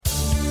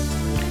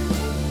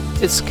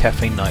It's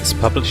Caffeine Nights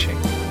Publishing.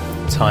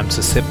 Time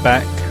to sit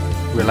back,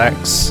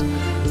 relax,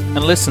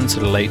 and listen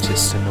to the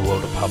latest in the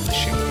world of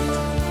publishing.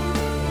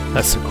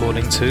 That's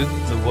according to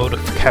the world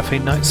of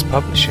Caffeine Nights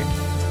Publishing.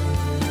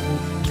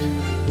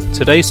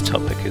 Today's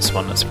topic is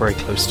one that's very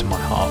close to my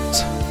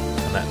heart,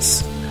 and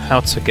that's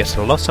how to get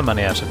a lot of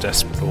money out of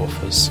desperate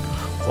authors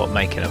while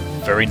making a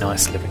very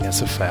nice living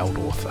as a failed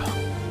author.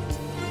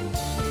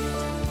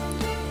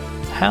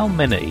 How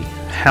many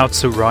how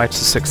to write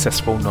a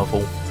successful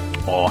novel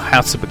or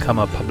how to become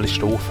a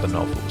published author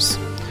novels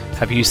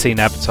have you seen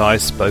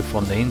advertised both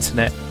on the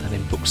internet and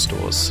in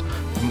bookstores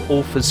from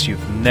authors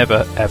you've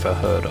never ever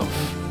heard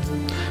of?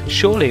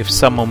 Surely if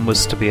someone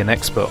was to be an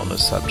expert on the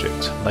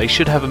subject, they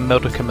should have a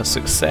modicum of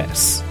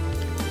success.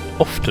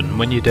 Often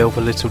when you delve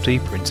a little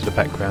deeper into the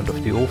background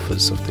of the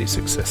authors of these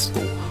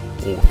successful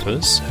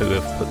authors who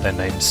have put their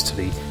names to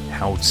the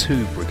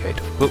how-to brigade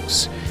of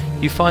books,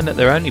 you find that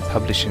their only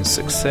publishing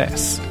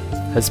success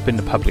has been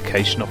the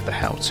publication of the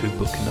how-to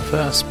book in the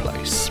first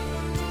place.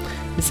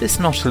 Is this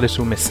not a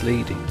little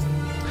misleading?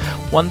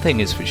 One thing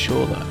is for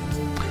sure though,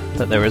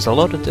 that there is a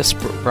lot of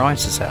desperate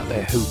writers out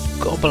there who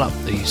gobble up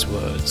these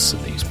words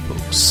and these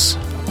books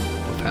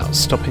without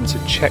stopping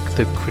to check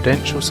the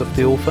credentials of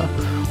the author,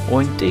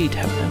 or indeed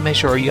have no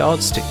measure or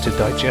yardstick to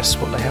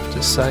digest what they have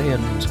to say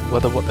and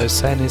whether what they're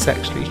saying is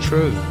actually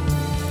true.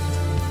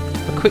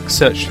 A quick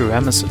search through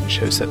Amazon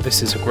shows that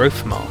this is a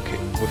growth market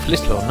with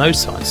little or no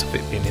signs of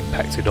it being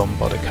impacted on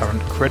by the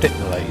current credit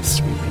malaise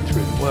sweeping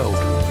through the world.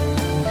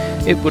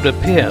 It would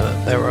appear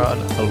that there are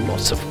a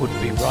lot of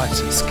would-be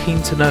writers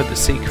keen to know the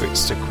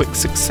secrets to quick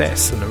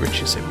success and the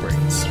riches it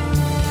brings.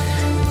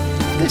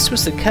 If this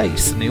was the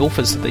case and the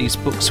authors of these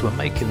books were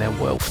making their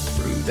wealth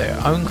through their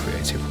own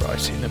creative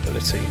writing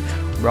ability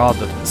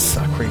rather than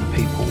suckering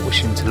people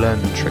wishing to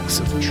learn the tricks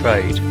of the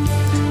trade,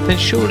 then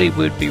surely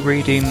we'd be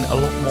reading a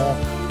lot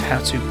more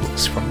how-to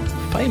books from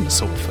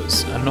famous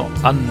authors and not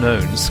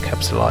unknowns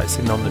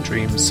capitalising on the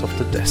dreams of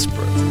the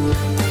desperate.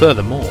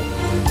 Furthermore,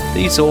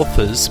 these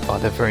authors, by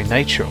their very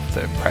nature of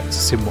their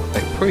practicing what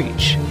they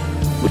preach,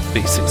 would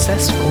be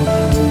successful.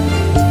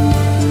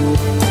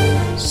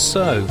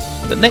 So,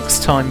 the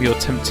next time you're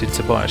tempted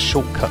to buy a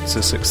shortcut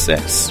to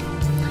success,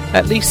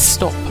 at least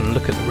stop and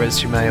look at the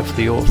resume of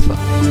the author.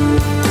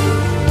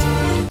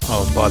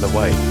 Oh, and by the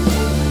way,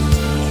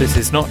 this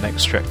is not an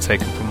extract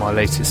taken from my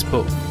latest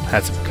book,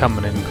 How to Become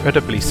an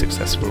Incredibly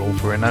Successful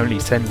Author in Only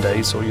 10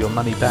 Days or Your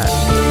Money Back.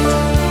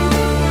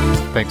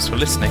 Thanks for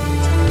listening.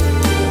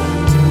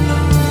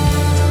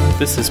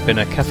 This has been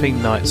a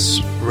Caffeine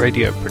Nights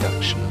radio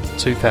production,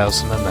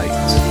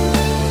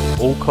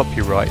 2008. All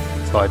copyright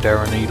by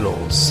Darren E.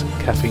 Laws,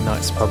 Caffeine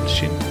Nights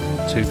Publishing,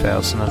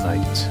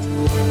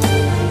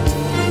 2008.